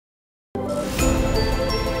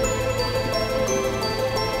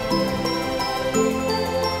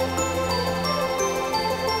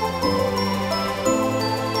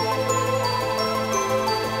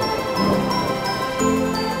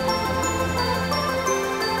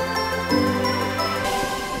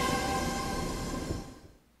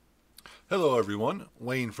everyone,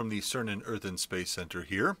 Wayne from the CERN Earth and Space Center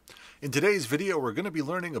here. In today's video we're going to be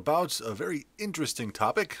learning about a very interesting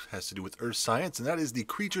topic. It has to do with Earth science, and that is the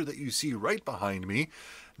creature that you see right behind me,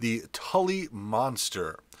 the Tully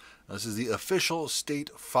Monster. This is the official state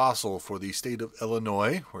fossil for the state of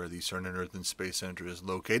Illinois, where the CERN Earth and Space Center is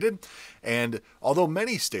located. And although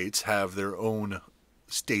many states have their own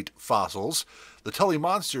state fossils, the Tully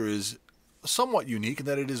Monster is somewhat unique in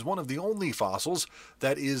that it is one of the only fossils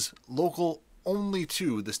that is local only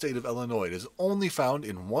to the state of Illinois. It is only found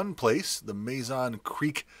in one place, the Mazon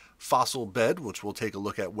Creek Fossil Bed, which we'll take a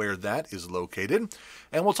look at where that is located.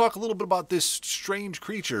 And we'll talk a little bit about this strange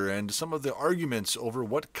creature and some of the arguments over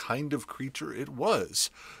what kind of creature it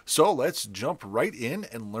was. So let's jump right in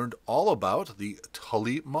and learn all about the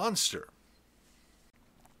Tully Monster.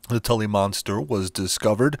 The Tully Monster was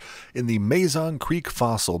discovered in the Mazon Creek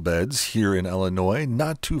Fossil Beds here in Illinois,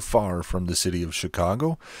 not too far from the city of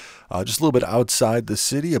Chicago, just a little bit outside the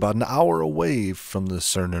city, about an hour away from the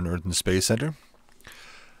CERN Earth and Space Center.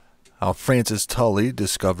 Francis Tully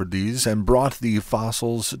discovered these and brought the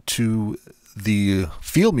fossils to the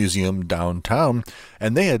Field Museum downtown,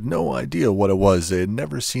 and they had no idea what it was. They had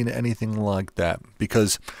never seen anything like that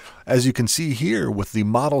because, as you can see here with the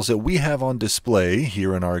models that we have on display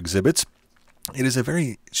here in our exhibits, it is a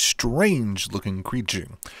very strange looking creature.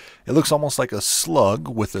 It looks almost like a slug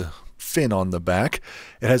with a fin on the back.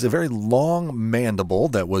 It has a very long mandible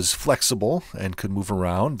that was flexible and could move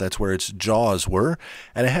around. That's where its jaws were.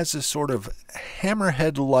 And it has this sort of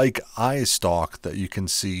hammerhead-like eye stalk that you can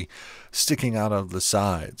see sticking out of the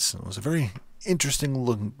sides. It was a very interesting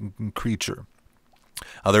looking creature.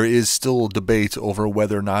 There is still debate over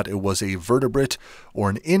whether or not it was a vertebrate or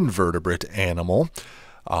an invertebrate animal.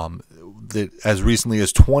 As recently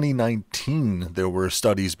as 2019, there were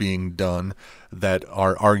studies being done that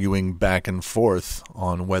are arguing back and forth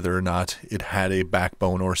on whether or not it had a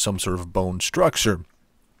backbone or some sort of bone structure.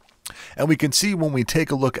 And we can see when we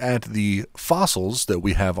take a look at the fossils that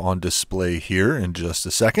we have on display here in just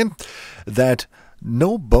a second, that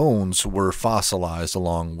no bones were fossilized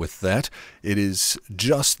along with that. It is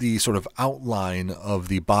just the sort of outline of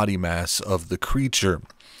the body mass of the creature.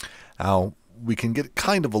 Now, we can get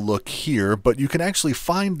kind of a look here, but you can actually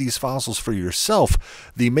find these fossils for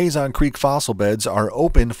yourself. The Mazon Creek Fossil Beds are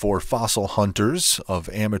open for fossil hunters of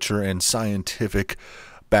amateur and scientific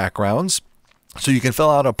backgrounds. So you can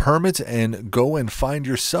fill out a permit and go and find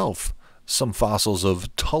yourself some fossils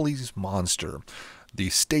of Tully's Monster, the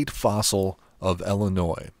state fossil of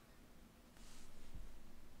Illinois.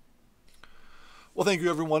 Well, thank you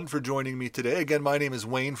everyone for joining me today. Again, my name is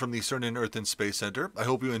Wayne from the CERN Earth and Space Center. I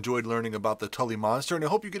hope you enjoyed learning about the Tully Monster, and I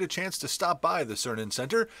hope you get a chance to stop by the CERN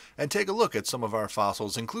Center and take a look at some of our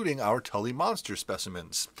fossils, including our Tully Monster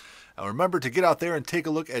specimens. Now remember to get out there and take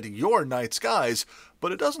a look at your night skies,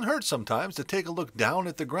 but it doesn't hurt sometimes to take a look down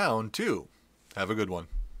at the ground too. Have a good one.